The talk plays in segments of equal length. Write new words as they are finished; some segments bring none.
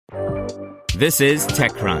This is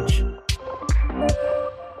TechCrunch.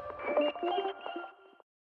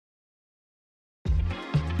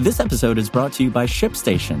 This episode is brought to you by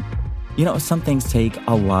ShipStation. You know, some things take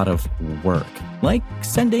a lot of work, like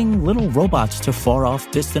sending little robots to far-off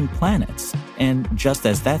distant planets. And just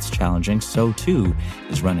as that's challenging, so too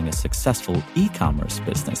is running a successful e-commerce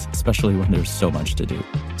business, especially when there's so much to do.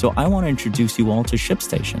 So I want to introduce you all to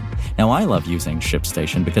ShipStation. Now, I love using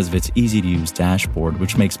ShipStation because of its easy-to-use dashboard,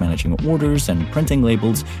 which makes managing orders and printing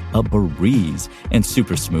labels a breeze and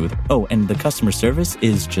super smooth. Oh, and the customer service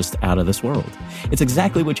is just out of this world. It's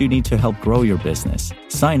exactly what you need to help grow your business.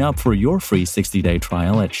 Sign up for your free 60-day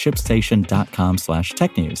trial at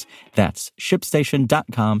shipstation.com/technews. That's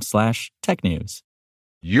shipstation.com/technews.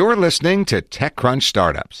 You're listening to TechCrunch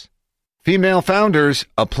Startups. Female founders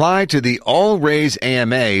apply to the All Raise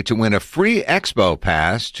AMA to win a free Expo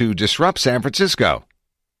Pass to disrupt San Francisco.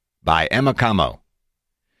 By Emma Camo.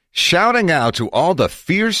 Shouting out to all the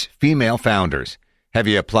fierce female founders. Have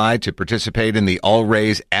you applied to participate in the All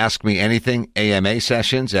Raise Ask Me Anything AMA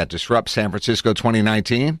sessions at Disrupt San Francisco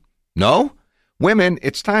 2019? No? Women,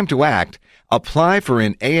 it's time to act. Apply for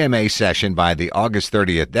an AMA session by the August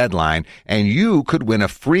 30th deadline, and you could win a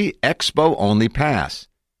free Expo Only Pass.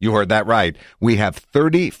 You heard that right. We have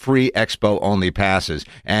 30 free Expo Only Passes,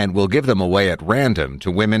 and we'll give them away at random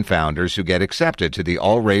to women founders who get accepted to the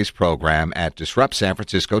All Raise program at Disrupt San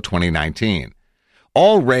Francisco 2019.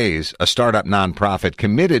 All Raise, a startup nonprofit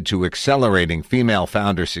committed to accelerating female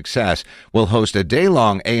founder success, will host a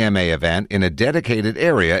day-long AMA event in a dedicated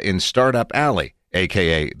area in Startup Alley,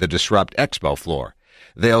 aka the Disrupt Expo floor.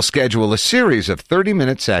 They'll schedule a series of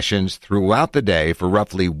 30-minute sessions throughout the day for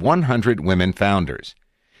roughly 100 women founders.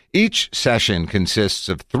 Each session consists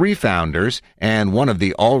of 3 founders and one of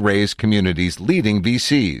the All Raise community's leading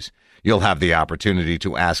VCs. You'll have the opportunity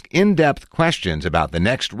to ask in-depth questions about the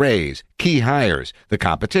next raise, key hires, the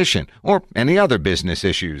competition, or any other business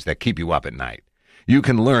issues that keep you up at night. You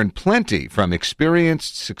can learn plenty from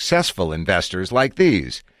experienced, successful investors like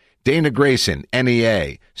these: Dana Grayson,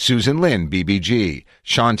 NEA, Susan Lin, BBG,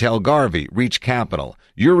 Chantel Garvey, Reach Capital,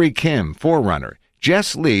 Yuri Kim, Forerunner,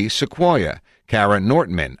 Jess Lee, Sequoia, Karen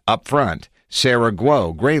Nortman, Upfront, Sarah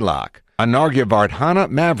Guo, Greylock, Anargyavardhana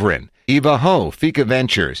Mavrin, Eva Ho, Fika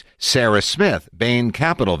Ventures, Sarah Smith, Bain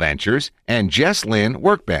Capital Ventures, and Jess Lynn,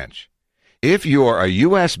 Workbench. If you're a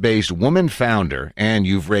U.S.-based woman founder and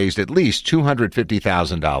you've raised at least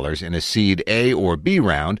 $250,000 in a seed A or B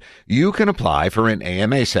round, you can apply for an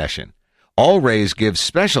AMA session. All Raise gives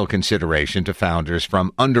special consideration to founders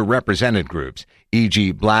from underrepresented groups,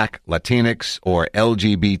 e.g. Black, Latinx, or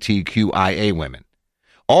LGBTQIA women.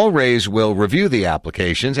 All Raise will review the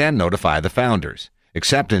applications and notify the founders.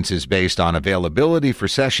 Acceptance is based on availability for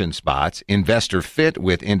session spots, investor fit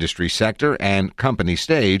with industry sector and company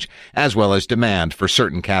stage, as well as demand for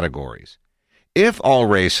certain categories. If All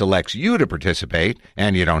Raise selects you to participate,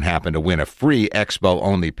 and you don't happen to win a free Expo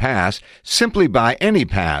Only Pass, simply buy any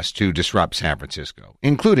pass to Disrupt San Francisco,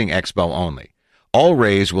 including Expo Only. All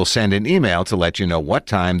Raise will send an email to let you know what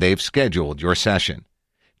time they've scheduled your session.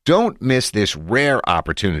 Don't miss this rare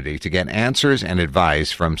opportunity to get answers and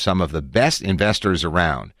advice from some of the best investors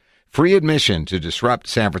around. Free admission to Disrupt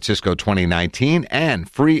San Francisco 2019 and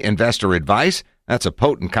free investor advice, that's a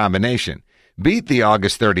potent combination. Beat the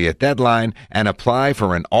August 30th deadline and apply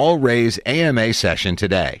for an All Raise AMA session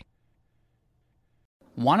today.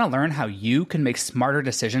 Want to learn how you can make smarter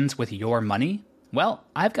decisions with your money? Well,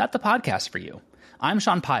 I've got the podcast for you. I'm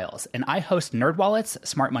Sean Piles, and I host NerdWallet's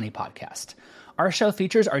Smart Money Podcast. Our show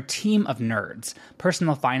features our team of nerds,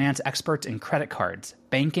 personal finance experts in credit cards,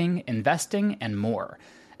 banking, investing, and more.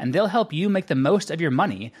 And they'll help you make the most of your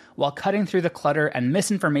money while cutting through the clutter and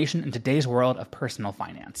misinformation in today's world of personal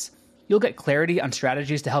finance. You'll get clarity on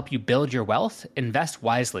strategies to help you build your wealth, invest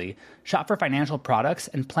wisely, shop for financial products,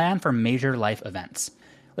 and plan for major life events.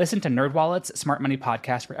 Listen to NerdWallet's Smart Money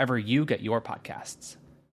Podcast wherever you get your podcasts.